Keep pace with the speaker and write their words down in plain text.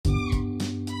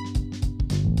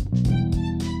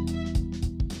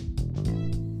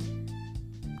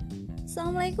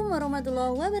Assalamualaikum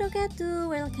warahmatullahi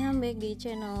wabarakatuh. Welcome back di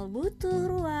channel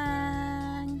Butuh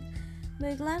Ruang.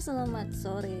 Baiklah, selamat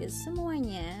sore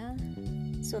semuanya.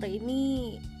 Sore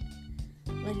ini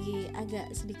lagi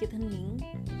agak sedikit hening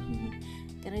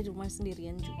karena di rumah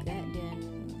sendirian juga. Dan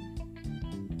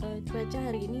cuaca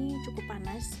hari ini cukup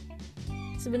panas.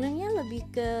 Sebenarnya lebih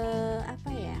ke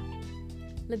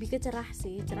lebih ke cerah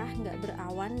sih. Cerah, gak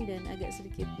berawan dan agak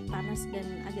sedikit panas dan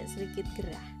agak sedikit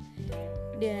gerah.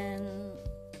 Dan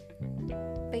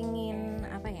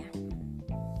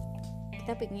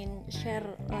kita pengen share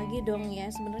lagi dong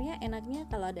ya. Sebenarnya enaknya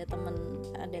kalau ada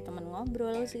teman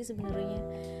ngobrol sih, sebenarnya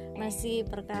masih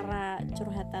perkara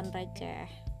curhatan receh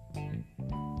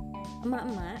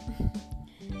emak-emak.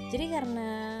 Jadi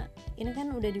karena ini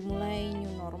kan udah dimulai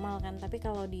new normal kan, tapi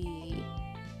kalau di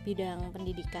bidang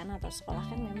pendidikan atau sekolah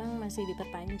kan memang masih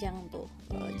diperpanjang tuh.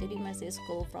 Jadi masih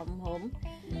school from home.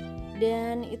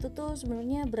 Dan itu tuh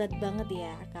sebenarnya berat banget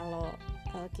ya kalau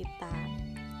kita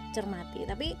cermati.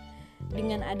 Tapi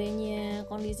dengan adanya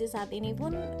kondisi saat ini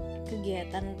pun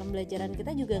kegiatan pembelajaran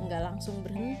kita juga nggak langsung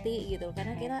berhenti gitu,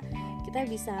 karena kita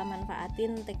bisa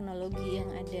manfaatin teknologi yang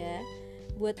ada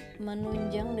buat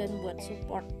menunjang dan buat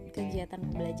support kegiatan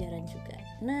pembelajaran juga.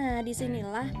 Nah,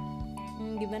 disinilah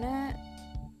gimana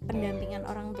pendampingan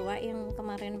orang tua yang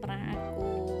kemarin pernah aku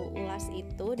ulas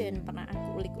itu dan pernah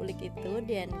aku ulik-ulik itu,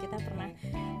 dan kita pernah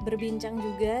berbincang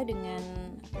juga dengan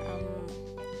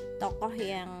tokoh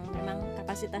yang memang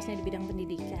kapasitasnya di bidang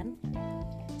pendidikan.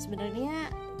 Sebenarnya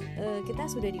kita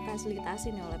sudah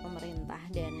difasilitasi nih oleh pemerintah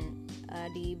dan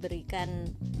diberikan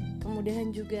kemudahan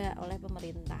juga oleh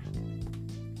pemerintah.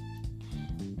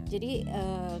 Jadi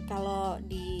kalau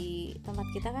di tempat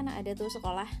kita kan ada tuh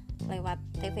sekolah lewat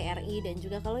TVRI, dan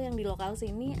juga kalau yang di lokal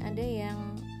sini ada yang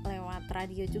lewat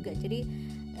radio juga. Jadi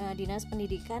dinas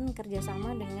pendidikan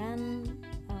kerjasama dengan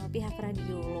pihak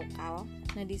radio lokal.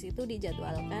 Nah, di situ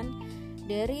dijadwalkan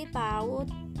dari PAUD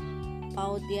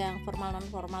yang formal non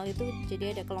formal itu,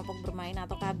 jadi ada kelompok bermain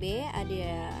atau KB,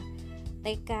 ada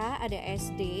TK, ada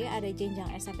SD, ada jenjang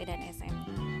SMP dan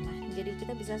SMA. Nah, jadi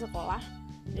kita bisa sekolah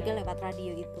juga lewat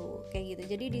radio itu, kayak gitu.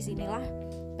 Jadi disinilah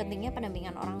pentingnya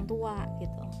pendampingan orang tua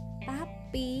gitu.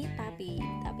 Tapi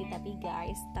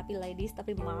guys, tapi ladies,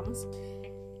 tapi moms,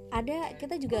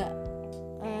 kita juga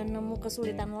nemu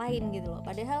kesulitan lain gitu loh.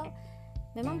 Padahal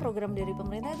memang program dari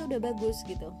pemerintah itu udah bagus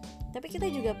gitu, tapi kita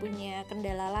juga punya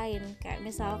kendala lain. Kayak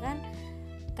misalkan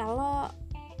kalau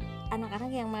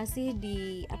anak-anak yang masih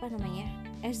di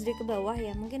SD ke bawah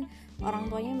ya, mungkin orang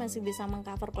tuanya masih bisa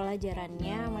mengcover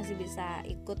pelajarannya, masih bisa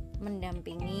ikut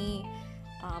mendampingi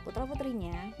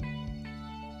putra-putrinya.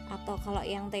 Atau kalau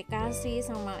yang TK sih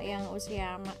sama yang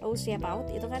usia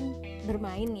PAUD itu kan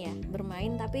bermain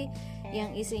tapi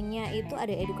yang isinya itu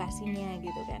ada edukasinya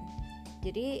gitu kan.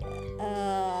 Jadi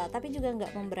tapi juga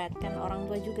nggak memberatkan orang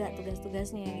tua juga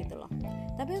tugas-tugasnya gitu loh.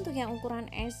 Tapi untuk yang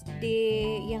ukuran SD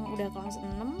yang udah kelas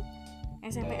 6,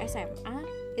 SMP, SMA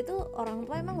itu orang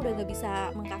tua emang udah nggak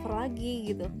bisa mengcover lagi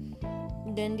gitu.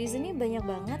 Dan di sini banyak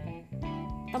banget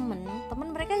temen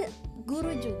mereka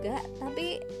guru juga,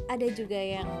 tapi ada juga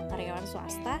yang karyawan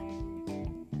swasta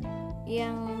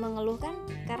yang mengeluhkan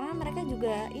karena mereka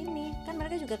juga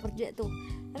kerja tuh,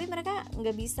 tapi mereka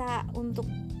nggak bisa untuk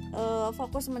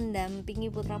fokus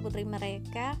mendampingi putra-putri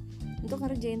mereka untuk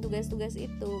ngerjain tugas-tugas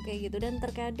itu kayak gitu. Dan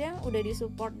terkadang udah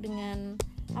disupport dengan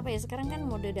sekarang kan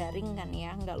mode daring kan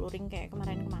ya, nggak luring kayak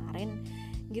kemarin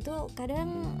gitu.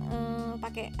 Kadang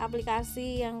pakai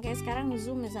aplikasi yang kayak sekarang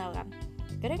Zoom misalkan,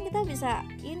 kadang kita bisa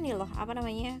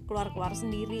keluar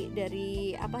sendiri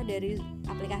dari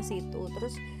aplikasi itu.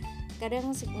 Terus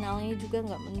kadang signalnya juga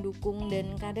nggak mendukung,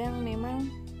 dan kadang memang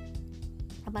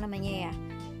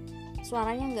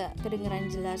suaranya nggak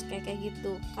kedengeran jelas kayak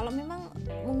gitu. Kalau memang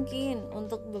mungkin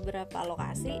untuk beberapa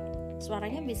lokasi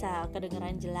suaranya bisa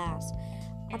kedengeran jelas,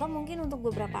 atau mungkin untuk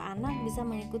beberapa anak bisa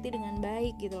mengikuti dengan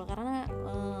baik gitu loh, karena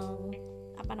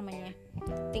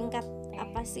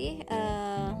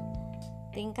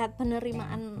tingkat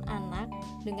penerimaan anak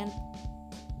dengan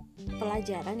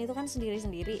pelajaran itu kan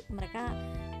sendiri-sendiri. Mereka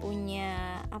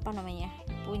punya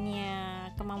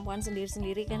kemampuan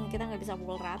sendiri-sendiri kan, kita nggak bisa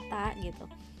pukul rata gitu.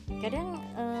 Kadang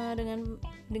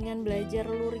dengan belajar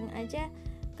luring aja,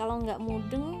 kalau nggak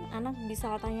mudeng anak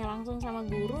bisa tanya langsung sama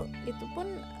guru, itu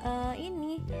pun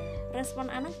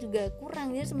respon anak juga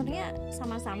kurang. Jadi sebenarnya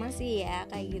sama-sama sih ya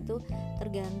kayak gitu,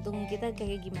 tergantung kita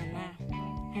kayak gimana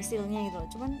hasilnya gitu.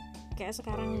 Cuman kayak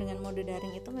sekarang dengan mode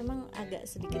daring itu memang agak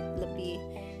sedikit lebih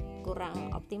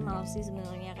kurang optimal sih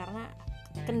sebenarnya, karena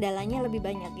kendalanya lebih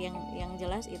banyak. Yang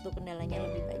jelas itu kendalanya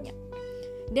lebih banyak.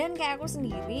 Dan kayak aku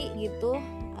sendiri gitu,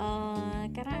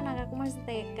 karena anak aku masih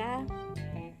TK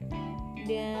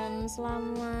Dan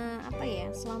selama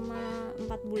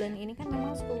 4 bulan ini kan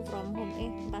memang school from home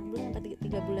 4 bulan atau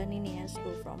 3 bulan ini ya,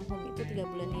 school from home itu 3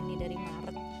 bulan ini, dari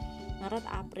Maret,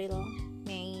 April,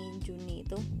 Mei, Juni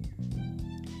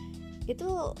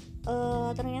itu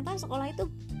ternyata sekolah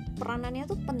itu peranannya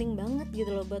tuh penting banget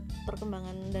gitu loh buat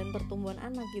perkembangan dan pertumbuhan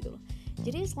anak gitu loh.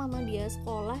 Jadi selama dia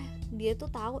sekolah, dia tuh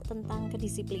tahu tentang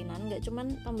kedisiplinan, gak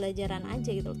cuman pembelajaran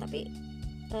aja gitu loh, tapi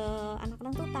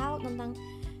anak-anak tuh tahu tentang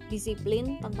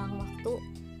disiplin, tentang waktu.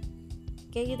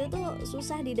 Kayak gitu tuh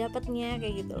susah didapatnya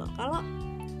kayak gitu loh. Kalau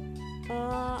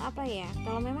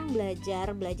kalau memang belajar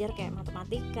kayak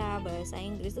matematika, bahasa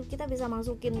Inggris tuh kita bisa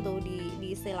masukin tuh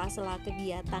di sela-sela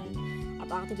kegiatan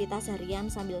atau aktivitas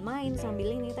harian sambil main,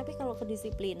 sambil ini. Tapi kalau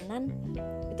kedisiplinan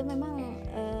itu memang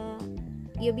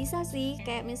ya bisa sih,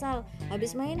 kayak misal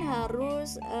habis main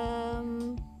harus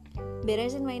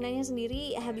beresin mainannya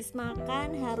sendiri, habis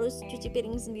makan harus cuci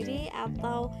piring sendiri,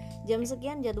 atau jam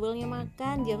sekian jadwalnya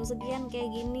makan, jam sekian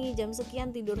kayak gini, jam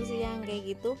sekian tidur siang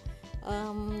kayak gitu.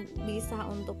 Bisa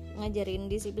untuk ngajarin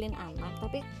disiplin anak.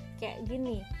 Tapi kayak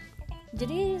gini,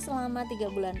 jadi selama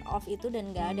 3 bulan off itu dan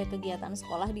gak ada kegiatan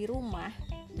sekolah di rumah,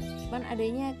 cuman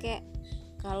adanya kayak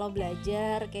kalau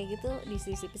belajar kayak gitu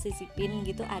disisip-sisipin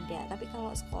gitu ada. Tapi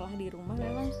kalau sekolah di rumah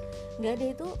memang gak ada,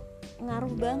 itu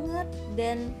ngaruh banget.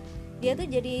 Dan dia tuh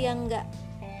jadi yang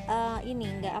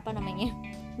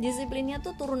disiplinnya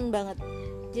tuh turun banget.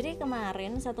 Jadi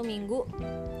kemarin satu minggu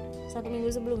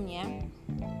sebelumnya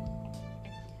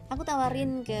aku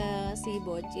tawarin ke si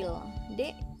bocil,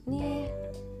 "Dek, nih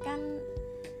kan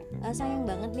sayang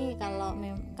banget nih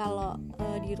kalau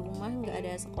di rumah nggak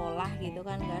ada sekolah gitu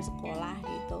kan, nggak sekolah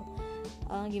gitu.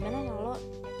 Gimana kalau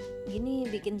gini,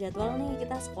 bikin jadwal nih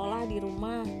kita sekolah di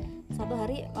rumah satu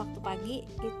hari waktu pagi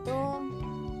itu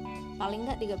paling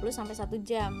nggak 30 sampai 1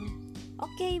 jam."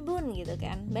 "Oke, Bun," gitu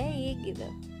kan, "baik,"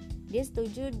 gitu. Dia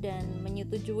setuju dan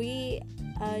menyetujui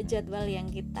jadwal yang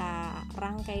kita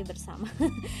rangkai bersama.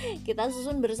 Kita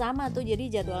susun bersama tuh. Jadi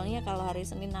jadwalnya kalau hari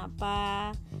Senin apa,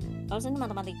 kalau Senin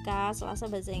matematika, Selasa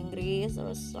bahasa Inggris,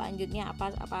 terus selanjutnya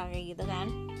apa kayak gitu kan.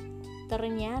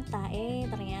 Ternyata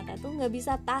tuh nggak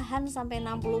bisa tahan sampai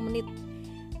 60 menit.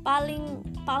 Paling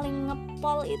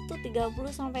ngepol itu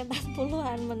 30 sampai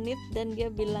 40-an menit. Dan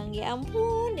dia bilang, "Ya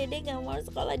ampun, Dede gak mau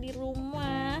sekolah di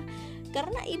rumah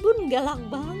karena ibu galak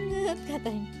banget,"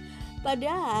 katanya.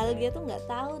 Padahal dia tuh nggak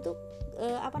tahu tuh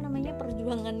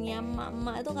perjuangannya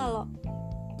emak-emak itu kalau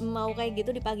mau kayak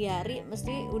gitu di pagi hari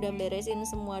mesti udah beresin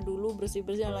semua dulu,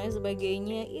 bersih-bersih dan lain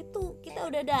sebagainya. Itu kita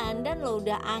udah dandan loh,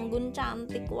 udah anggun,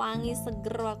 cantik, wangi,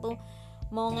 seger waktu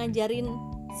mau ngajarin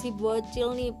si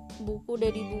bocil nih, buku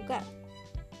udah dibuka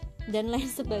dan lain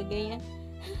sebagainya.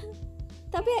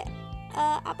 Tapi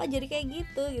jadi kayak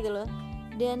gitu loh.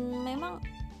 Dan memang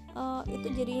itu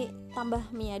jadi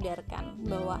tambah menyadarkan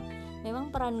bahwa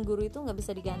memang peran guru itu nggak bisa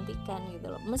digantikan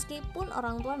gitu loh. Meskipun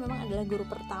orang tua memang adalah guru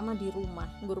pertama di rumah,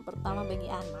 guru pertama bagi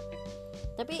anak,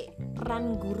 tapi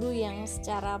peran guru yang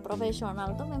secara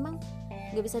profesional tuh memang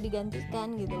nggak bisa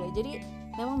digantikan gitu loh. Jadi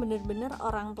memang benar-benar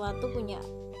orang tua tuh punya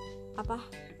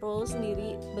role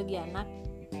sendiri bagi anak,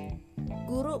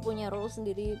 guru punya role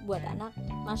sendiri buat anak,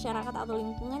 masyarakat atau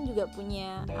lingkungan juga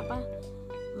punya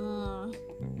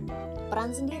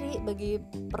peran sendiri bagi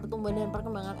pertumbuhan dan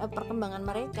perkembangan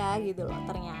mereka gitu loh.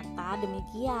 Ternyata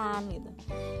demikian gitu.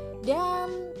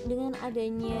 Dan dengan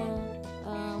adanya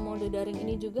mode daring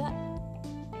ini juga,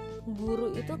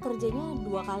 guru itu kerjanya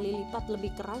 2 kali lipat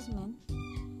lebih keras, men.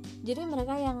 Jadi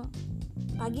mereka yang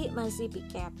pagi masih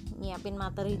piket, nyiapin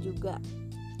materi juga,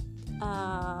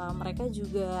 mereka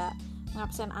juga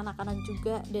ngabsen anak-anak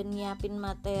juga dan nyiapin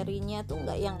materinya tuh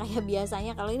nggak yang kayak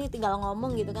biasanya kalau ini tinggal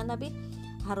ngomong gitu kan, tapi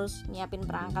harus nyiapin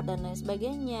perangkat dan lain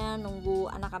sebagainya,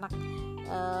 nunggu anak-anak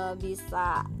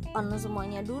bisa on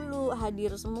semuanya dulu,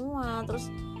 hadir semua. Terus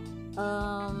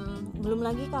belum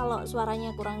lagi kalau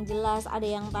suaranya kurang jelas, ada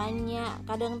yang tanya,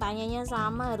 kadang tanyanya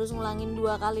sama, harus ngulangin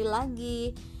 2 kali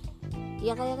lagi,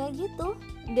 ya kayak gitu.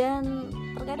 Dan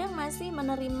terkadang masih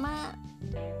menerima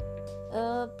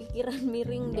pikiran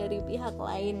miring dari pihak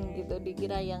lain gitu,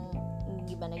 dikira yang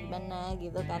gimana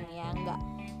gitu kan, ya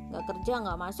nggak kerja,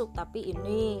 nggak masuk, tapi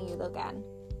ini gitu kan.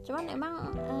 Cuman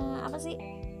emang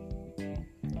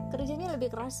kerjanya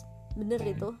lebih keras, bener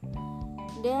itu.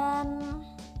 Dan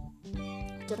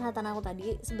curhatan aku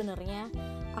tadi, sebenarnya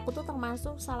aku tuh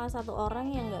termasuk salah satu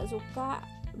orang yang nggak suka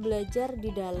belajar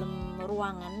di dalam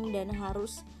ruangan dan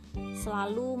harus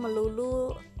selalu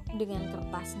melulu dengan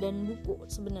kertas dan buku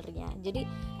sebenarnya. Jadi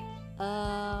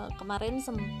kemarin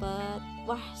sempet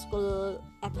school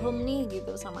at home nih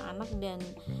gitu sama anak, dan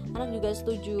anak juga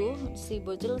setuju, si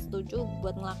bocil setuju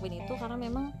buat ngelakuin itu karena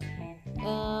memang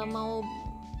mau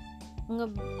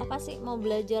mau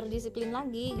belajar disiplin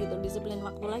lagi gitu, disiplin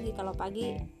waktu lagi. Kalau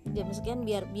pagi jam sekian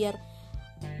biar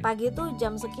pagi tuh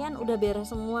jam sekian udah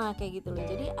beres semua kayak gitu loh.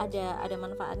 Jadi ada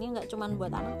manfaatnya, nggak cuman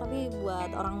buat anak tapi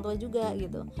buat orang tua juga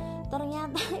gitu.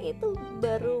 Ternyata itu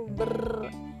baru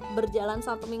berjalan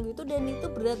 1 minggu itu, dan itu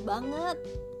berat banget,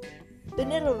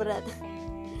 bener loh berat.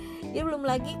 Ya belum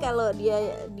lagi kalau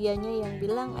dianya yang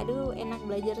bilang aduh enak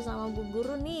belajar sama bu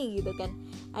guru nih gitu kan,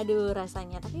 aduh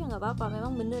rasanya. Tapi ya nggak apa-apa,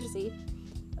 memang bener sih.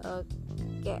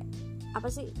 Kayak apa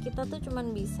sih, kita tuh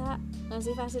cuman bisa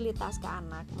ngasih fasilitas ke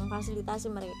anak,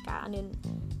 memfasilitasi mereka, dan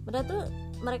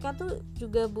mereka tuh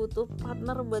juga butuh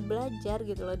partner buat belajar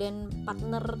gitu loh. Dan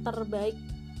partner terbaik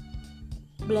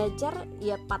belajar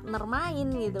ya partner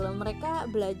main gitu loh. Mereka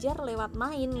belajar lewat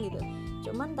main gitu.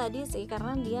 Cuman tadi sih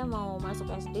karena dia mau masuk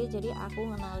SD, jadi aku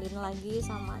ngenalin lagi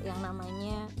sama yang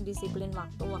namanya disiplin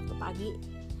waktu pagi,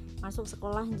 masuk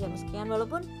sekolah jam sekian.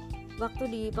 Walaupun waktu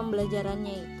di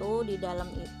pembelajarannya itu, di dalam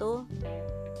itu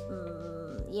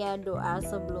ya doa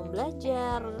sebelum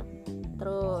belajar,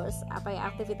 terus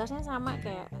aktivitasnya sama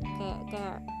kayak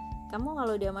kamu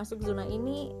kalau udah masuk zona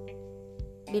ini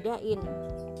bedain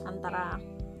antara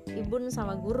ibun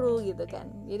sama guru gitu kan.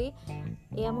 Jadi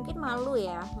ya mungkin malu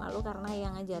karena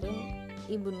yang ngajarin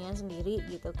ibunnya sendiri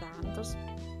gitu kan. Terus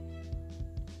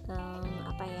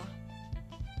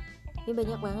ini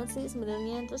banyak banget sih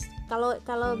sebenarnya. Terus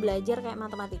kalau belajar kayak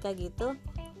matematika gitu,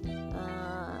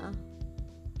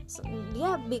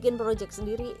 dia bikin project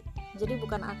sendiri. Jadi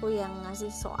bukan aku yang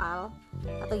ngasih soal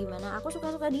atau gimana, aku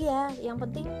suka-suka dia. Yang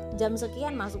penting jam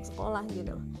sekian masuk sekolah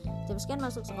gitu. Jam sekian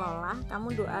masuk sekolah,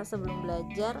 kamu doa sebelum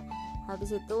belajar,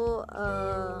 habis itu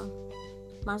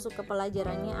masuk ke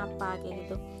pelajarannya apa kayak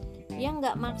gitu. Yang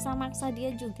nggak maksa-maksa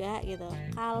dia juga gitu.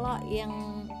 Kalau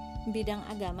yang bidang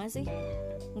agama sih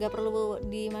nggak perlu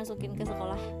dimasukin ke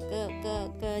sekolah,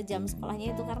 ke jam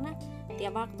sekolahnya itu, karena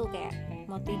tiap waktu kayak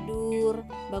mau tidur,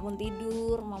 bangun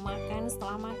tidur, mau makan,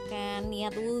 setelah makan,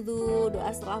 niat wudhu, doa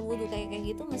setelah wudhu kayak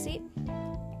gitu mesti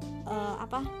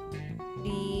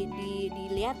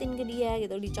diliatin ke dia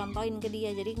gitu, dicontohin ke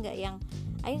dia. Jadi nggak yang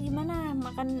ayo gimana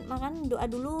makan doa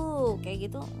dulu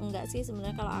kayak gitu, enggak sih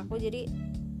sebenarnya kalau aku. Jadi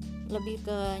lebih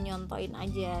ke nyontoin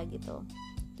aja gitu.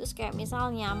 Terus kayak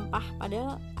misal nyampah,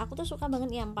 padahal aku tuh suka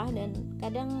banget nyampah, dan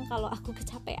kadang kalau aku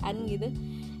kecapean gitu,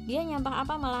 dia nyampah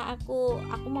apa malah aku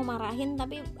mau marahin,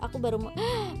 tapi aku baru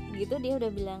gitu dia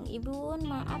udah bilang, "Ibu,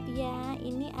 maaf ya,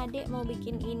 ini adek mau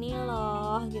bikin ini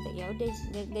loh," gitu. Ya udah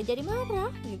gak jadi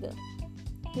marah gitu.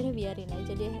 Udah biarin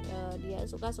aja deh, dia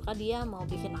suka-suka dia mau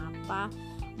bikin apa,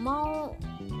 mau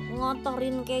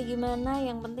ngotorin kayak gimana,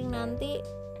 yang penting nanti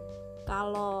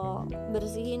kalau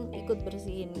bersihin ikut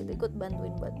bersihin gitu, ikut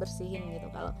bantuin buat bersihin gitu.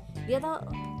 Kalau dia tuh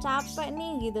capek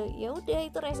nih gitu, ya udah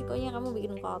itu resikonya kamu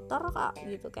bikin kotor kok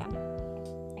gitu kan.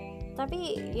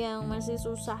 Tapi yang masih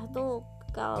susah tuh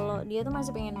kalau dia tuh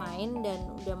masih pengen main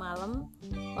dan udah malam,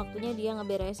 waktunya dia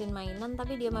ngeberesin mainan,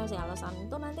 tapi dia masih alasan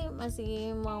itu nanti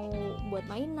masih mau buat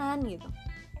mainan gitu.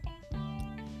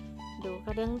 Duh,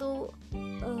 kadang tuh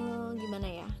gimana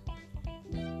ya,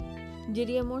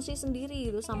 jadi emosi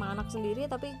sendiri gitu sama anak sendiri.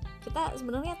 Tapi kita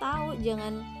sebenarnya tahu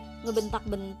jangan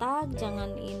ngebentak-bentak,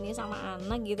 jangan ini sama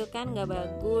anak gitu kan, nggak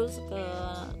bagus ke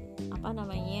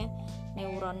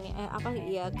neuronnya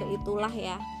ke itulah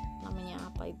ya namanya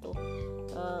itu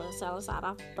sel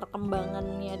saraf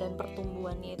perkembangannya dan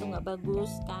pertumbuhannya itu nggak bagus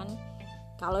kan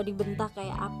kalau dibentak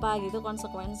kayak apa gitu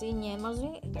konsekuensinya.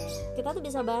 Maksudnya kita tuh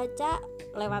bisa baca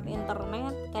lewat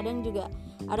internet, kadang juga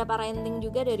ada parenting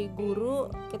juga dari guru,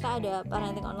 kita ada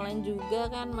parenting online juga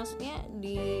kan. Maksudnya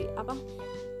di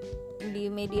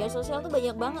media sosial tuh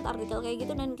banyak banget artikel kayak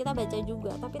gitu dan kita baca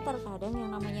juga. Tapi terkadang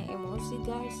yang namanya emosi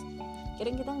guys,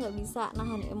 kadang kita nggak bisa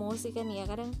nahan emosi kan ya.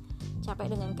 Kadang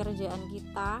capek dengan kerjaan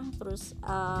kita, terus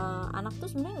anak tuh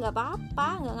sebenarnya nggak apa-apa,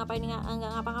 nggak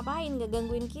ngapa-ngapain, nggak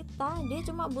gangguin kita, dia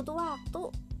cuma butuh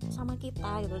waktu sama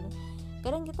kita gitu.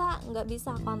 Kadang kita nggak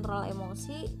bisa kontrol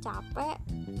emosi, capek,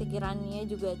 pikirannya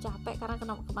juga capek karena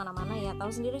kemana-mana ya.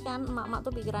 Tahu sendiri kan emak-emak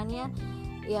tuh pikirannya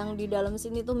yang di dalam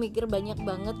sini tuh mikir banyak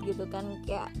banget gitu kan.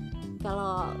 Kayak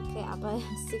kalau kayak apa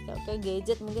sih, kayak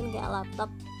gadget mungkin kayak laptop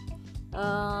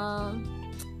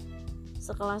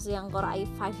sekelas yang Core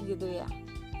i5 gitu ya.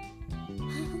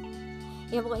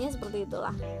 Ya pokoknya seperti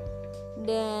itulah.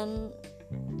 Dan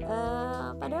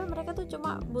padahal mereka tuh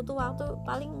cuma butuh waktu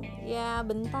paling ya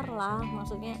bentar lah.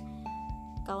 Maksudnya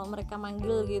kalau mereka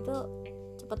manggil gitu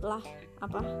cepetlah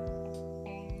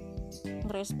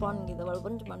ngerespon gitu,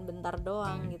 walaupun cuma bentar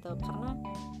doang gitu. Karena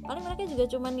paling mereka juga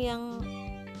cuman yang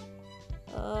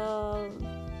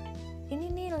ini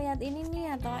nih, lihat ini nih,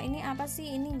 atau ini apa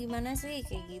sih, ini gimana sih,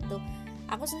 kayak gitu.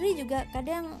 aku sendiri juga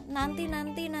kadang nanti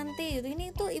gitu,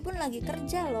 ini tuh ibu lagi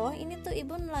kerja loh, ini tuh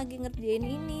ibu lagi ngerjain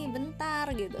ini bentar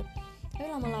gitu.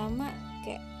 Tapi lama-lama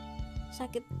kayak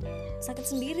sakit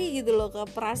sendiri gitu loh ke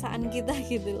perasaan kita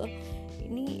gitu loh.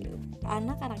 Ini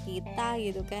anak kita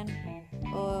gitu kan,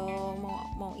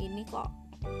 mau ini kok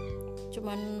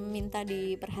cuman minta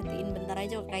diperhatiin bentar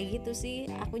aja kayak gitu sih.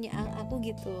 Aku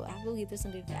gitu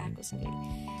sendiri ke aku sendiri.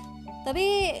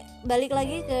 Tapi balik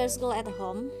lagi ke school at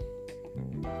home,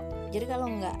 jadi kalau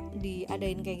nggak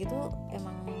diadain kayak gitu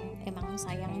emang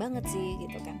sayang banget sih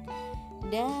gitu kan.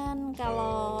 Dan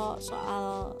kalau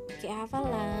soal kayak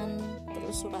hafalan,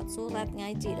 terus surat-surat,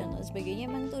 ngaji dan lain sebagainya,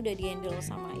 emang tuh udah di-handle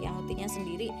sama yang hatinya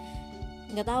sendiri.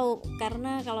 Nggak tahu,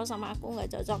 karena kalau sama aku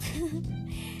nggak cocok.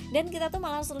 Dan kita tuh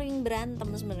malah sering berantem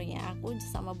sebenarnya. Aku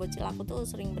sama bocil aku tuh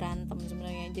sering berantem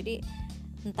sebenarnya. Jadi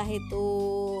entah itu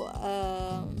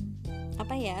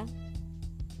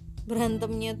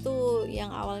berantemnya tuh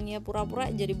yang awalnya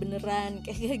pura-pura jadi beneran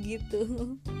kayak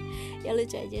gitu. Ya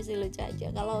lucu aja.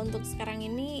 Kalau untuk sekarang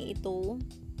ini itu,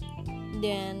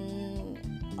 dan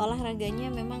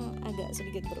olahraganya memang agak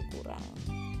sedikit berkurang.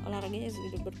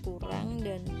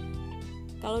 Dan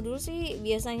kalau dulu sih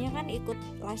biasanya kan ikut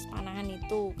les panahan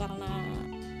itu, karena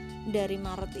dari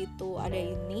Maret itu ada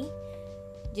ini,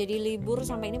 jadi libur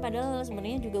sampai ini, padahal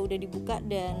sebenarnya juga udah dibuka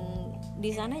dan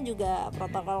di sana juga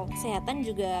protokol kesehatan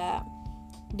juga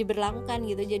diberlakukan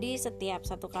gitu. Jadi setiap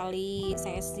satu kali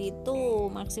sesi itu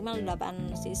maksimal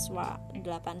 8 siswa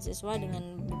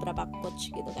dengan beberapa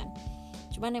coach gitu kan.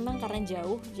 Cuman memang karena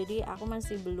jauh, jadi aku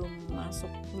masih belum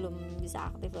bisa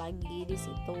aktif lagi di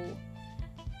situ.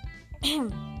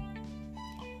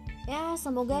 Ya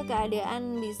semoga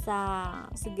keadaan bisa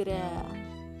segera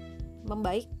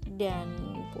membaik dan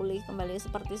pulih kembali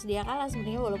seperti sedia kala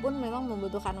sebenarnya, walaupun memang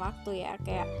membutuhkan waktu ya,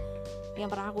 kayak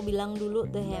yang pernah aku bilang dulu,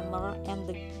 the hammer and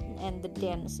the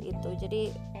dance itu.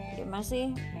 Jadi ya pasti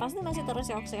masih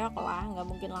terseok-seok lah, nggak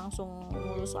mungkin langsung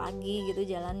mulus lagi gitu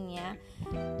jalannya.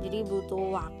 Jadi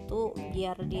butuh waktu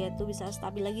biar dia tuh bisa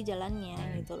stabil lagi jalannya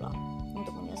gitu loh,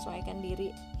 untuk menyesuaikan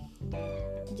diri.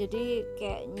 Jadi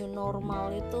kayak new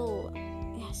normal itu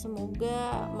ya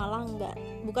semoga malah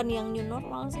bukan yang new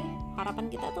normal sih,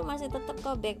 harapan kita tuh masih tetap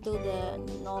ke back to the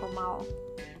normal.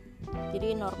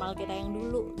 Jadi normal kita yang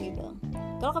dulu gitu.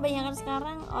 Kalau kebanyakan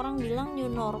sekarang orang bilang new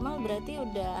normal berarti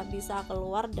udah bisa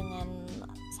keluar dengan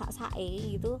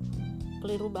sae gitu,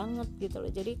 keliru banget gitu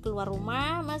loh. Jadi keluar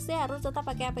rumah masih harus tetap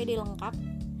pakai APD lengkap.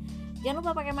 Jangan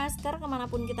lupa pakai masker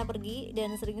kemanapun kita pergi,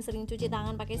 dan sering-sering cuci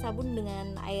tangan pakai sabun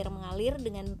dengan air mengalir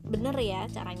dengan bener ya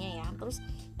caranya ya. Terus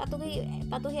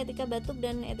patuhi etika batuk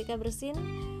dan etika bersin.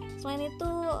 Selain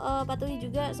itu patuhi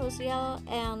juga social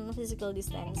and physical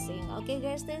distancing. Oke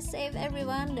guys, stay safe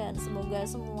everyone, dan semoga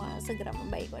semua segera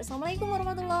membaik. Wassalamualaikum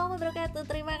warahmatullahi wabarakatuh.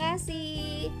 Terima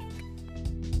kasih.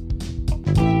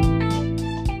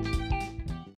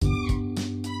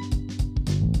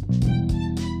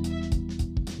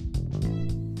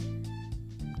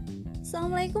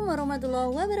 Assalamualaikum warahmatullahi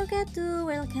wabarakatuh.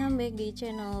 Welcome back di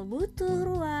channel Butuh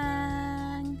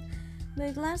Ruang.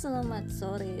 Baiklah, selamat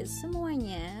sore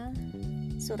semuanya.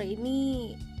 Sore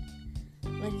ini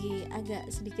lagi agak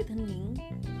sedikit hening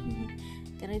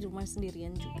karena di rumah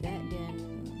sendirian juga, dan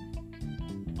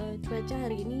cuaca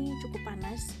hari ini cukup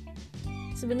panas.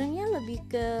 Sebenarnya lebih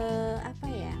ke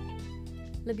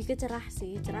cerah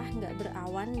sih, cerah nggak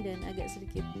berawan dan agak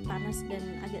sedikit panas dan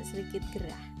agak sedikit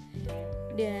gerah.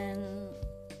 Dan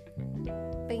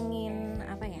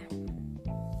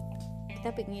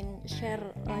kita pengen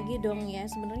share lagi dong ya.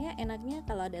 Sebenarnya enaknya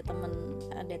kalau ada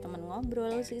teman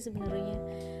ngobrol sih sebenarnya,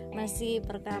 masih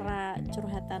perkara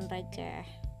curhatan receh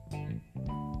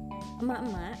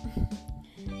emak-emak.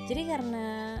 Jadi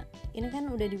karena ini kan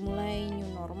udah dimulai new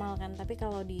normal kan, tapi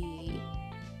kalau di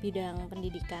bidang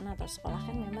pendidikan atau sekolah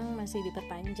kan memang masih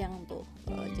diperpanjang tuh.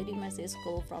 Jadi masih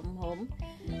school from home,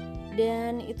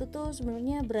 dan itu tuh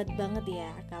sebenarnya berat banget ya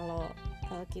kalau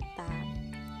kita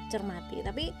cermati.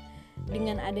 Tapi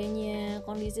dengan adanya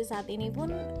kondisi saat ini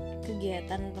pun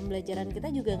kegiatan pembelajaran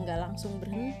kita juga nggak langsung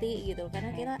berhenti gitu,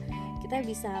 karena kita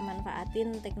bisa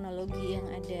manfaatin teknologi yang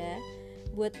ada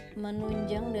buat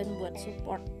menunjang dan buat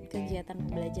support kegiatan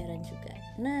pembelajaran juga.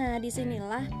 Nah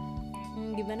disinilah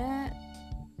gimana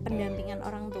pendampingan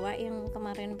orang tua yang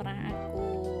kemarin pernah aku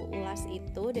ulas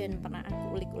itu dan pernah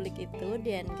aku ulik-ulik itu,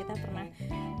 dan kita pernah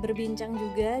berbincang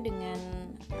juga dengan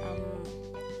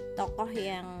tokoh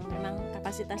yang memang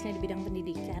kapasitasnya di bidang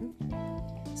pendidikan.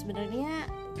 Sebenarnya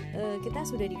kita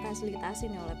sudah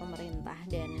difasilitasi oleh pemerintah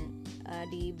dan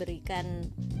diberikan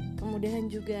kemudahan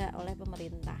juga oleh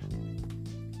pemerintah.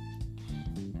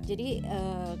 Jadi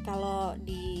kalau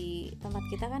di tempat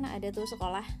kita kan ada tuh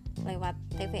sekolah lewat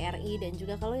TVRI, dan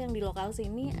juga kalau yang di lokal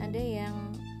sini ada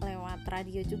yang lewat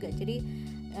radio juga. Jadi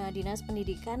dinas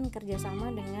pendidikan kerjasama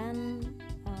dengan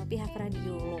pihak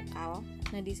radio lokal.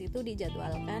 Nah di situ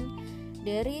dijadwalkan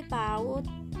dari PAUD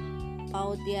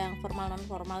yang formal non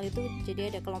formal itu,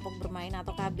 jadi ada kelompok bermain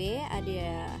atau KB,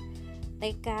 ada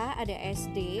TK, ada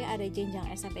SD, ada jenjang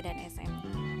SMP dan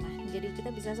SMA. Nah jadi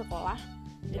kita bisa sekolah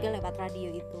juga lewat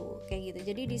radio itu, kayak gitu.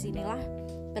 Jadi disinilah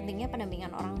pentingnya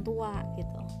pendampingan orang tua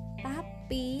gitu.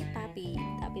 Tapi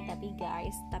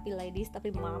guys, tapi ladies,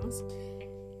 tapi moms,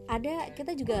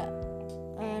 kita juga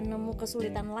nemu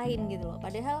kesulitan lain gitu loh.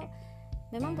 Padahal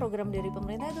memang program dari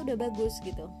pemerintah itu udah bagus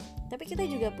gitu, tapi kita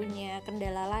juga punya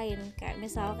kendala lain. Kayak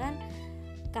misalkan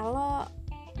kalau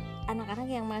anak-anak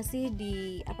yang masih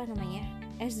di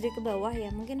SD ke bawah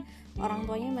ya, mungkin orang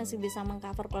tuanya masih bisa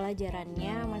mengcover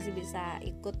pelajarannya, masih bisa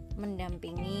ikut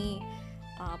mendampingi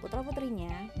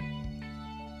putra-putrinya.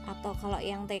 Atau kalau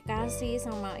yang TK sih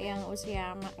sama yang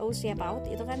usia PAUD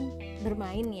itu kan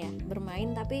bermain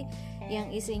tapi yang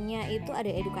isinya itu ada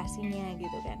edukasinya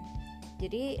gitu kan.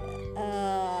 Jadi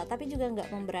tapi juga nggak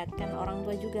memberatkan orang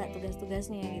tua juga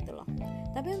tugas-tugasnya gitu loh.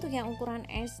 Tapi untuk yang ukuran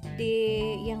SD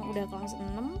yang udah kelas 6,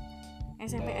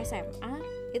 SMP, SMA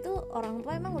itu orang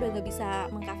tua emang udah nggak bisa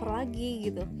mengcover lagi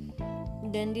gitu.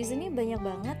 Dan di sini banyak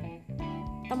banget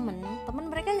temen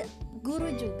mereka guru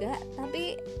juga,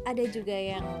 tapi ada juga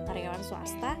yang karyawan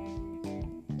swasta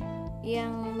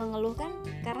yang mengeluhkan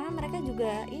karena mereka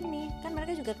juga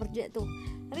mereka juga kerja tuh,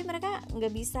 tapi mereka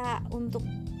nggak bisa untuk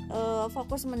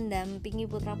fokus mendampingi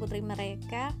putra-putri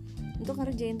mereka untuk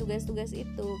ngerjain tugas-tugas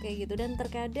itu kayak gitu. Dan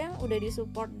terkadang udah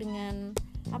disupport dengan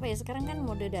sekarang kan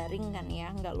mode daring kan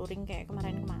ya, nggak luring kayak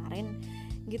kemarin-kemarin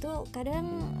gitu. Kadang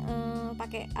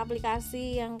pakai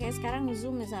aplikasi yang kayak sekarang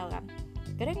Zoom misalkan,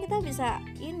 kadang kita bisa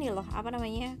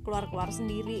keluar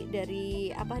sendiri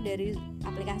dari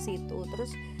aplikasi itu.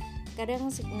 Terus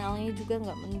kadang signalnya juga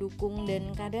nggak mendukung,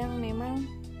 dan kadang memang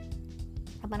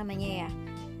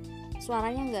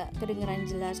suaranya nggak kedengeran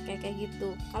jelas kayak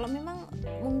gitu. Kalau memang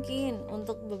mungkin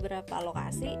untuk beberapa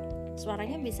lokasi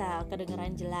suaranya bisa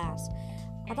kedengeran jelas,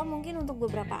 atau mungkin untuk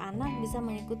beberapa anak bisa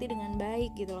mengikuti dengan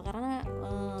baik gitu loh, karena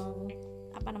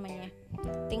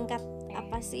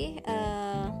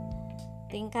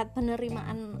tingkat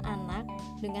penerimaan anak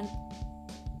dengan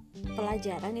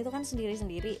pelajaran itu kan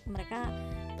sendiri-sendiri. Mereka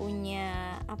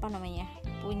punya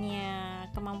punya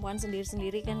kemampuan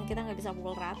sendiri-sendiri kan, kita nggak bisa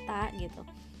pukul rata gitu.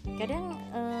 Kadang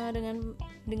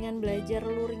dengan belajar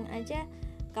luring aja,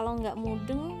 kalau nggak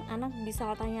mudeng anak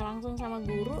bisa tanya langsung sama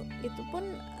guru, itu pun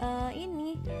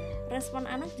respon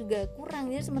anak juga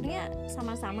kurang. Jadi sebenarnya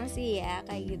sama-sama sih ya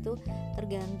kayak gitu,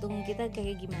 tergantung kita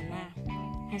kayak gimana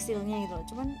hasilnya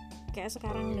gitu. Cuman kayak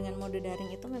sekarang dengan mode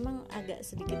daring itu memang agak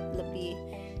sedikit lebih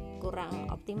kurang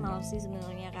optimal sih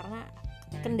sebenarnya, karena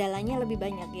kendalanya lebih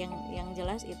banyak. Yang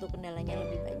jelas itu kendalanya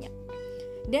lebih banyak.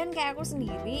 Dan kayak aku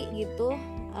sendiri gitu,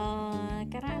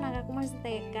 karena anak aku masih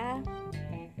TK,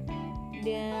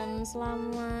 dan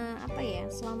selama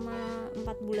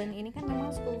 4 bulan ini kan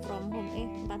memang school from home,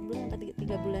 4 bulan atau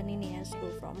 3 bulan ini ya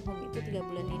school from home. Itu 3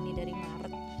 bulan ini dari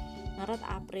Maret,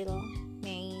 April,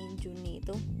 Mei, Juni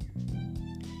itu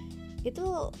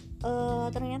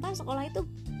ternyata sekolah itu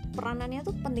peranannya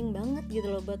tuh penting banget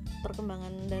gitu loh buat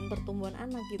perkembangan dan pertumbuhan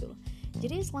anak gitu loh.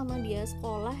 Jadi selama dia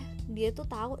sekolah, dia tuh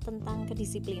tahu tentang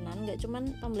kedisiplinan, nggak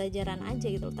cuman pembelajaran aja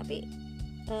gitu loh, tapi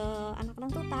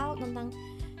anak-anak tuh tahu tentang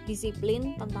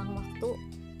disiplin, tentang waktu.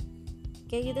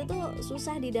 Kayak gitu tuh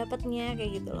susah didapatnya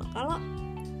kayak gitu loh. Kalau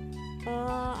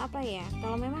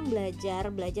kalau memang belajar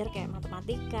kayak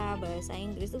matematika, bahasa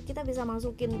Inggris tuh kita bisa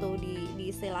masukin tuh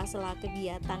di sela-sela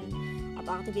kegiatan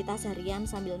atau aktivitas harian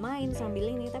sambil main, sambil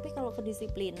ini. Tapi kalau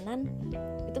kedisiplinan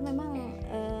itu memang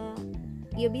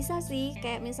ya bisa sih,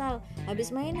 kayak misal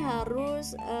habis main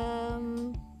harus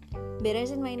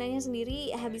beresin mainannya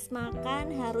sendiri, habis makan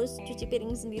harus cuci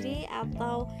piring sendiri,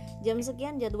 atau jam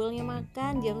sekian jadwalnya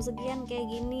makan, jam sekian kayak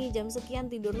gini, jam sekian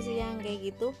tidur siang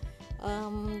kayak gitu.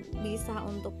 Bisa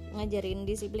untuk ngajarin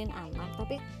disiplin anak.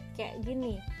 Tapi kayak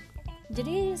gini,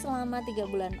 jadi selama 3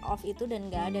 bulan off itu dan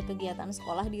gak ada kegiatan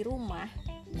sekolah di rumah,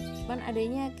 cuman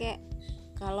adanya kayak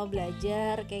kalau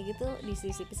belajar kayak gitu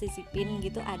disisip-sisipin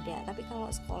gitu ada. Tapi kalau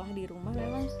sekolah di rumah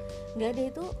memang gak ada,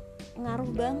 itu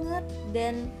ngaruh banget.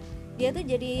 Dan dia tuh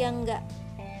jadi yang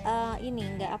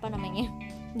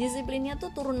disiplinnya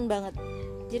tuh turun banget.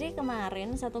 Jadi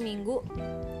kemarin satu minggu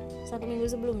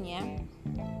sebelumnya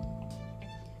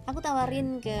aku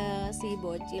tawarin ke si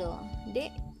bocil,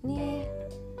 "Dek, nih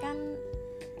kan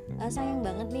sayang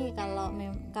banget nih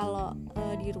kalau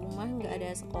di rumah nggak nggak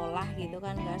ada sekolah gitu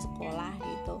kan, nggak sekolah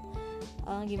gitu.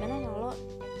 Gimana kalau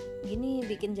gini,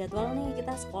 bikin jadwal nih,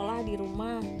 kita sekolah di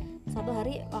rumah satu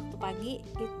hari waktu pagi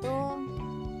itu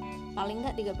paling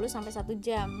nggak 30-1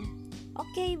 jam.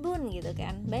 Oke bun gitu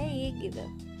kan, baik gitu.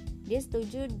 Dia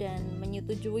setuju dan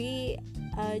menyetujui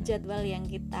jadwal yang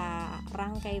kita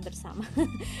rangkai bersama.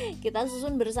 Kita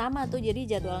susun bersama tuh, jadi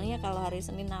jadwalnya kalau hari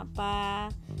Senin apa,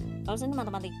 kalau Senin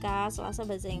matematika, Selasa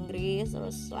bahasa Inggris,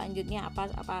 terus selanjutnya apa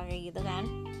kayak gitu kan.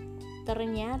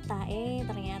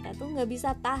 Ternyata tuh nggak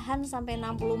bisa tahan sampai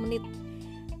 60 menit.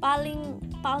 Paling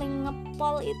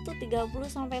ngepol itu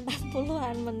 30-40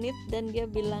 menit, dan dia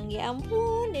bilang, ya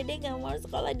ampun Dede gak mau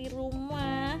sekolah di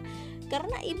rumah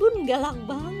karena ibu galak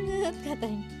banget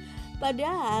katanya.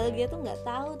 Padahal dia tuh nggak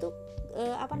tahu tuh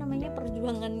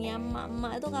perjuangannya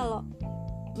mama itu kalau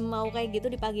mau kayak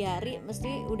gitu di pagi hari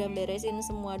mesti udah beresin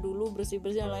semua dulu,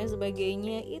 bersih-bersih dan lain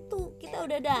sebagainya. Itu kita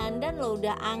udah dandan loh,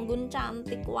 udah anggun,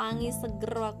 cantik, wangi,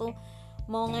 seger waktu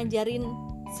mau ngajarin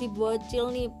si bocil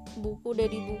nih, buku udah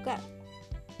dibuka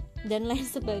dan lain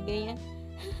sebagainya.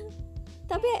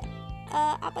 Tapi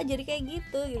jadi kayak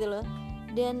gitu loh.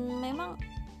 Dan memang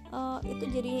itu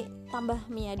jadi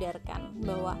tambah menyadarkan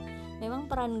bahwa memang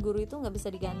peran guru itu nggak bisa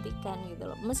digantikan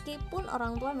gitu loh. Meskipun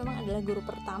orang tua memang adalah guru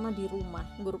pertama di rumah,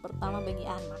 guru pertama bagi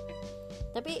anak,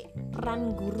 tapi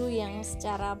peran guru yang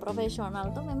secara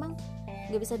profesional tuh memang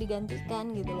nggak bisa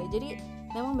digantikan gitu loh. Jadi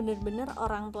memang bener-bener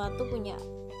orang tua tuh punya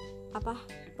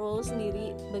role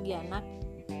sendiri bagi anak,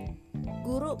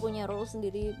 guru punya role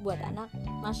sendiri buat anak,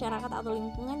 masyarakat atau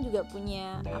lingkungan juga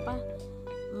punya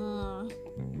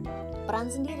peran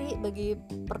sendiri bagi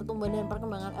pertumbuhan dan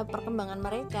perkembangan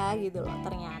mereka gitu loh.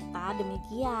 Ternyata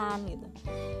demikian gitu.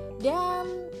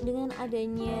 Dan dengan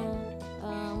adanya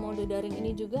mode daring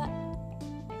ini juga,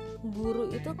 guru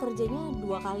itu kerjanya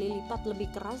 2 kali lipat lebih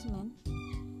keras men.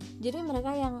 Jadi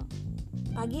mereka yang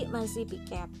pagi masih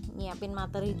piket, nyiapin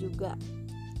materi juga,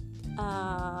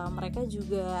 mereka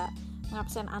juga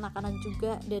ngabsen anak-anak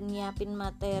juga, dan nyiapin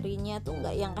materinya tuh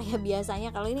nggak yang kayak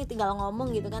biasanya kalau ini tinggal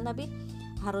ngomong gitu kan, tapi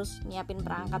harus nyiapin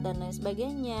perangkat dan lain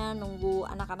sebagainya, nunggu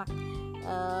anak-anak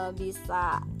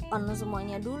bisa on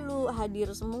semuanya dulu,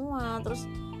 hadir semua. Terus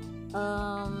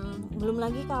belum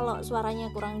lagi kalau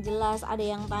suaranya kurang jelas, ada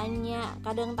yang tanya,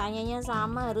 kadang tanyanya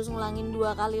sama, harus ngulangin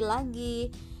 2 kali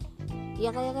lagi,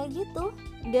 ya kayak gitu.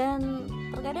 Dan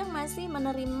terkadang masih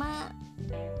menerima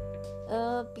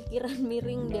pikiran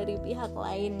miring dari pihak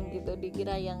lain gitu,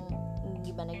 dikira yang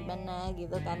gimana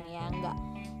gitu kan, ya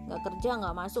nggak kerja,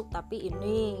 nggak masuk, tapi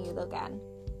ini gitu kan.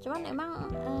 Cuman emang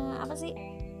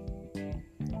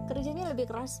kerjanya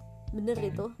lebih keras, bener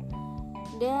itu.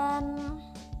 Dan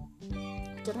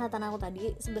curhatan aku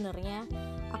tadi, sebenarnya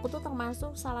aku tuh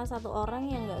termasuk salah satu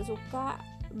orang yang nggak suka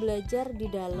belajar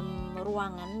di dalam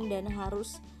ruangan dan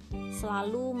harus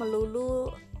selalu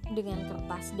melulu dengan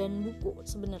kertas dan buku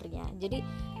sebenarnya. Jadi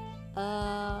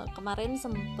kemarin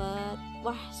sempet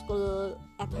school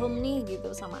at home nih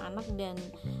gitu sama anak, dan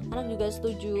anak juga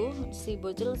setuju, si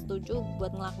bocil setuju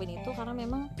buat ngelakuin itu karena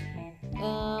memang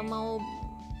mau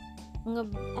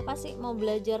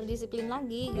belajar disiplin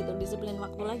lagi gitu, disiplin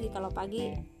waktu lagi. Kalau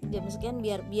pagi jam sekian,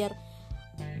 biar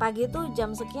pagi tuh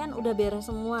jam sekian udah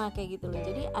beres semua kayak gitu loh.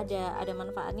 Jadi ada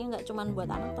manfaatnya, nggak cuman buat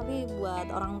anak tapi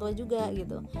buat orang tua juga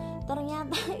gitu.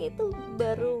 Ternyata itu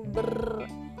baru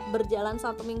berjalan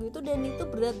 1 minggu itu, dan itu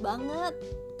berat banget,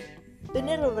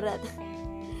 bener berat.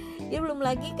 Ya belum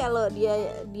lagi kalau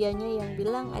dianya yang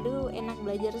bilang, aduh enak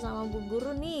belajar sama bu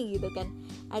guru nih gitu kan,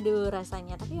 aduh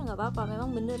rasanya. Tapi ya nggak apa-apa,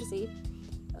 memang bener sih.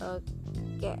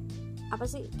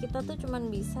 Kita tuh cuman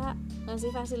bisa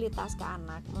ngasih fasilitas ke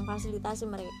anak, memfasilitasi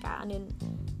mereka, dan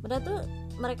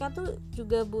mereka tuh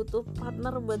juga butuh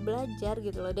partner buat belajar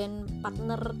gitu loh. Dan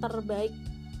partner terbaik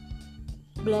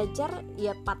belajar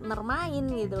ya partner main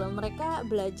gitu loh. Mereka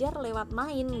belajar lewat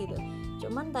main gitu.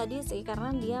 Cuman tadi sih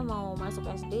karena dia mau masuk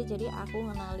SD, jadi aku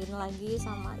ngenalin lagi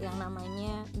sama yang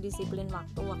namanya disiplin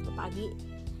waktu pagi,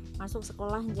 masuk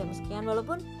sekolah jam sekian.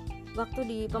 Walaupun waktu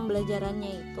di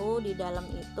pembelajarannya itu, di dalam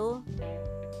itu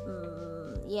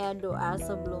ya doa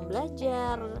sebelum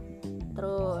belajar,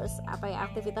 terus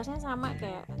aktivitasnya sama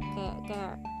kayak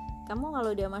kamu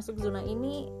kalau udah masuk zona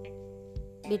ini,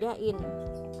 bedain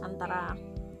antara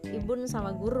ibun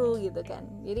sama guru gitu kan.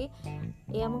 Jadi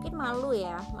ya mungkin malu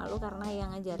karena yang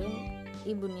ngajarin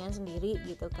ibunnya sendiri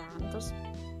gitu kan. Terus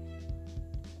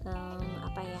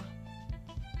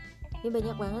ya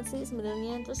banyak banget sih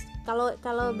sebenarnya. Terus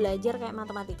kalau belajar kayak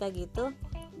matematika gitu,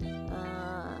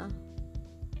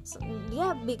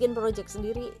 dia bikin project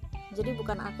sendiri. Jadi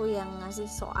bukan aku yang ngasih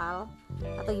soal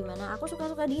atau gimana, aku suka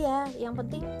dia. Yang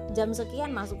penting jam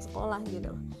sekian masuk sekolah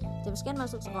gitu. jam sekian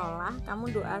masuk sekolah,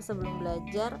 kamu doa sebelum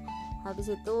belajar,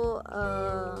 habis itu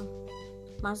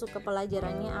masuk ke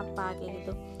pelajarannya apa kayak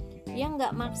gitu. Ya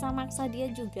nggak maksa-maksa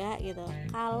dia juga gitu.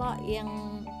 Kalau yang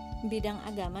bidang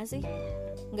agama sih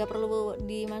nggak perlu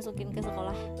dimasukin ke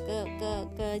sekolah,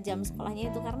 ke jam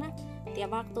sekolahnya itu, karena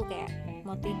tiap waktu kayak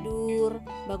mau tidur,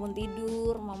 bangun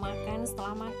tidur, mau makan,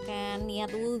 setelah makan,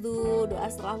 niat wudhu, doa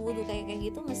setelah wudhu, kayak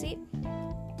gitu mesti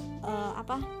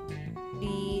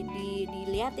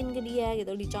diliatin ke dia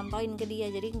gitu, dicontohin ke dia.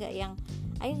 Jadi nggak yang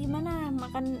ayo gimana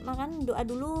makan doa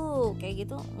dulu kayak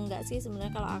gitu, enggak sih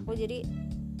sebenarnya kalau aku. Jadi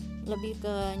lebih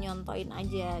ke nyontoin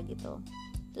aja gitu.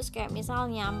 Terus kayak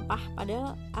misal nyampah,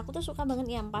 padahal aku tuh suka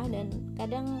banget nyampah, dan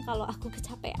kadang kalau aku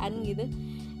kecapean gitu,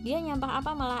 dia nyampah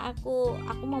apa malah aku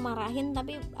mau marahin,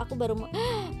 tapi aku baru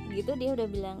gitu dia udah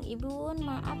bilang, "Ibu,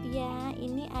 maaf ya,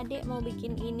 ini adek mau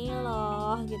bikin ini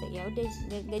loh," gitu. Ya udah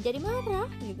gak jadi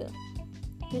marah gitu.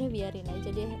 Udah biarin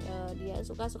aja deh, dia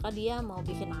suka-suka dia mau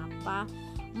bikin apa,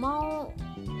 mau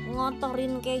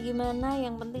ngotorin kayak gimana,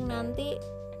 yang penting nanti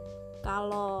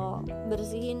kalau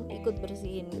bersihin ikut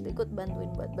bersihin gitu, ikut bantuin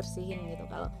buat bersihin gitu.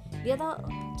 Kalau dia tuh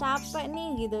capek nih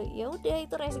gitu, ya udah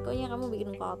itu resikonya kamu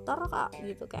bikin kotor kak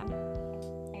gitu kan.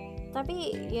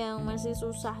 Tapi yang masih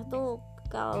susah tuh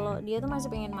kalau dia tuh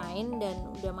masih pengen main dan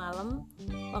udah malam,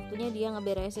 waktunya dia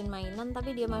ngeberesin mainan,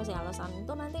 tapi dia masih alasan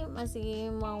itu nanti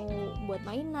masih mau buat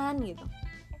mainan gitu.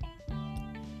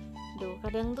 Duh,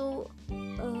 kadang tuh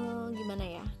gimana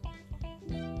ya,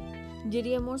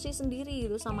 jadi emosi sendiri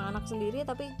gitu sama anak sendiri.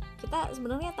 Tapi kita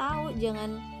sebenarnya tahu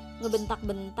jangan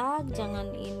ngebentak-bentak, jangan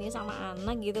ini sama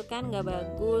anak gitu kan, nggak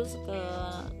bagus ke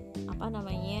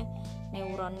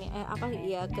neuronnya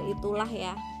ke itulah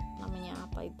ya namanya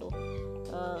apa itu,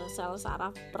 sel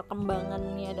saraf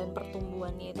perkembangannya dan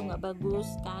pertumbuhannya itu nggak bagus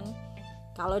kan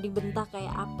kalau dibentak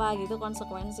kayak apa gitu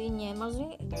konsekuensinya.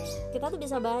 Maksudnya kita tuh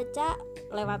bisa baca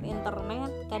lewat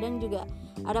internet, kadang juga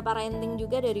ada parenting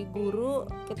juga dari guru,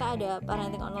 kita ada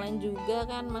parenting online juga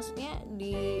kan. Maksudnya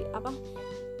di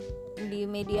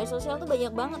media sosial tuh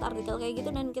banyak banget artikel kayak gitu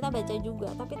dan kita baca juga.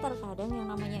 Tapi terkadang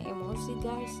yang namanya emosi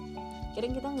guys,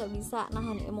 kadang kita nggak bisa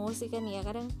nahan emosi kan ya,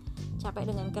 kadang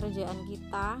capek dengan kerjaan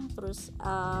kita, terus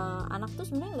anak tuh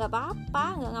sebenarnya nggak apa-apa,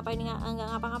 nggak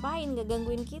ngapa-ngapain, nggak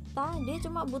gangguin kita, dia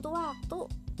cuma butuh waktu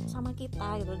sama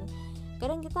kita gitu.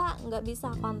 Kadang kita nggak bisa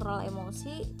kontrol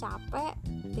emosi, capek,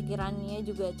 pikirannya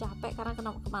juga capek karena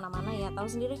kemana-mana ya, tahu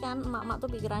sendiri kan emak-emak tuh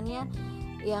pikirannya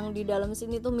yang di dalam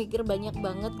sini tuh mikir banyak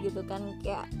banget gitu kan.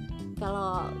 Kayak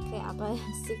kalau kayak apa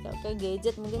sih, kayak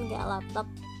gadget mungkin kayak laptop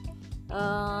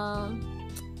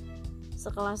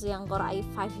sekelas yang Core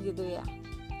i5 gitu ya.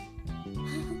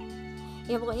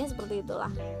 Ya pokoknya seperti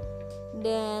itulah.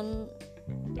 Dan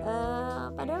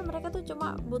padahal mereka tuh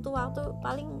cuma butuh waktu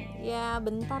paling ya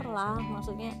bentar lah.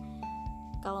 Maksudnya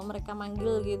kalau mereka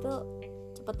manggil gitu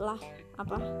cepetlah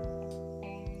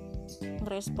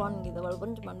ngerespon gitu,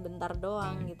 walaupun cuma bentar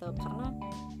doang gitu. Karena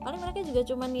paling mereka juga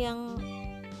cuman yang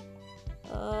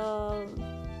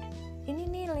ini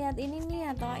nih, lihat ini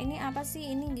nih, atau ini apa sih,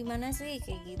 ini gimana sih,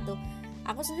 kayak gitu.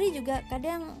 Aku sendiri juga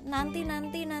kadang nanti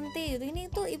gitu, ini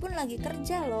tuh ibu lagi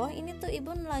kerja loh, ini tuh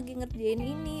ibu lagi ngerjain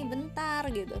ini, bentar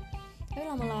gitu. Tapi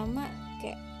lama-lama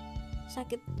kayak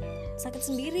sakit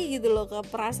sendiri gitu loh ke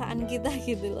perasaan kita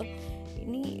gitu loh.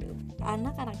 Ini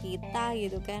anak kita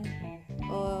gitu kan,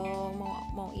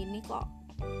 mau ini kok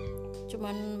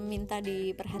cuman minta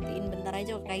diperhatiin bentar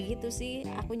aja kayak gitu sih.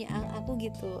 aku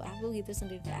gitu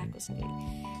sendiri ke aku sendiri.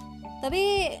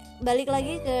 Tapi balik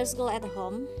lagi ke school at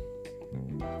home,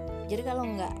 jadi kalau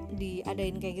nggak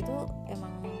diadain kayak gitu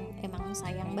emang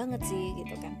sayang banget sih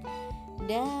gitu kan.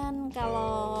 Dan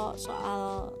kalau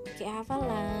soal kayak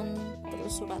hafalan,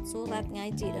 terus surat-surat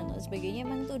ngaji dan lain sebagainya,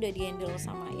 emang tuh udah dihandle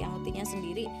sama yang hatinya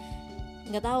sendiri.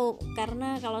 Nggak tahu,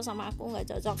 karena kalau sama aku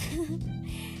nggak cocok.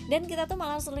 Dan kita tuh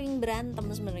malah sering berantem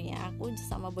sebenarnya. Aku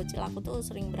sama bocil aku tuh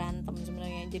sering berantem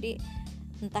sebenarnya. Jadi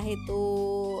entah itu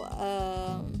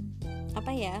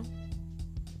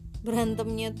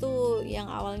berantemnya tuh yang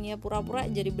awalnya pura-pura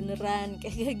jadi beneran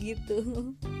kayak gitu.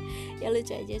 Ya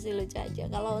lucu aja.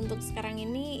 Kalau untuk sekarang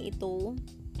ini itu,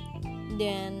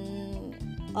 dan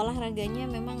olahraganya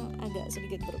memang agak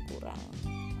sedikit berkurang.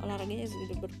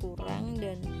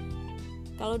 Dan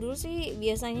kalau dulu sih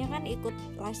biasanya kan ikut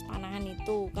les panahan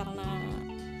itu, karena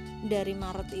dari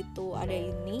Maret itu ada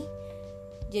ini,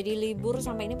 jadi libur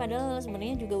sampai ini, padahal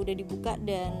sebenarnya juga udah dibuka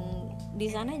dan di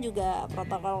sana juga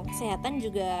protokol kesehatan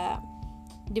juga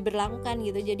diberlakukan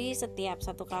gitu. Jadi setiap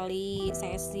satu kali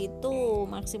sesi itu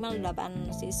maksimal 8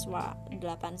 siswa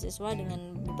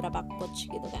dengan beberapa coach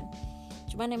gitu kan.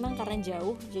 Cuman memang karena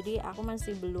jauh, jadi aku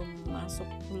masih belum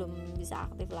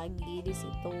bisa aktif lagi di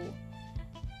situ.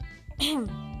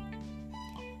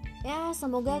 Ya,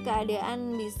 semoga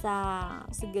keadaan bisa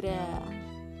segera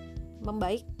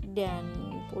membaik dan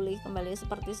pulih kembali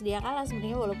seperti sedia kala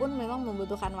sebenarnya, walaupun memang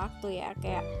membutuhkan waktu ya,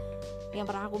 kayak yang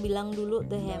pernah aku bilang dulu,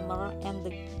 the hammer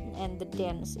and the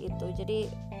dance itu. Jadi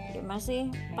pasti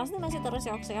masih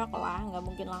terseok-seok lah, nggak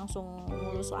mungkin langsung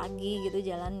mulus lagi gitu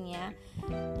jalannya.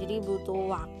 Jadi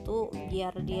butuh waktu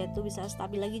biar dia tuh bisa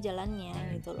stabil lagi jalannya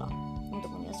gitu loh, untuk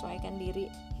menyesuaikan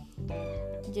diri.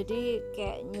 Jadi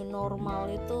kayak new normal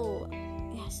itu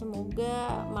ya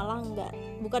semoga malah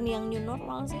bukan yang new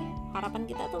normal sih, harapan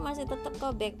kita tuh masih tetap ke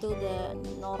back to the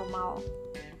normal,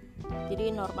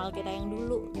 jadi normal kita yang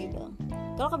dulu gitu.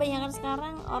 Kalau kebanyakan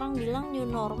sekarang orang bilang new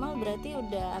normal berarti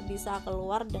udah bisa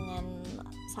keluar dengan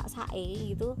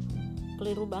sae gitu,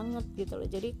 keliru banget gitu loh.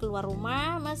 Jadi keluar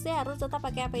rumah masih harus tetap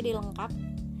pakai APD lengkap,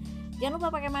 jangan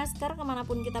lupa pakai masker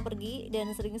kemanapun kita pergi,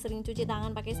 dan sering-sering cuci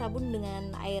tangan pakai sabun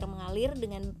dengan air mengalir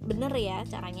dengan bener ya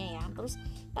caranya ya. Terus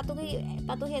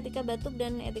patuhi etika batuk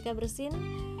dan etika bersin.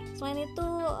 Selain itu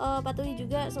patuhi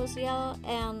juga social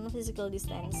and physical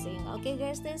distancing. Oke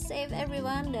guys, stay safe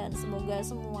everyone, dan semoga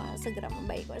semua segera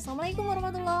membaik. Wassalamualaikum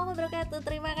warahmatullahi wabarakatuh.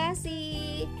 Terima kasih.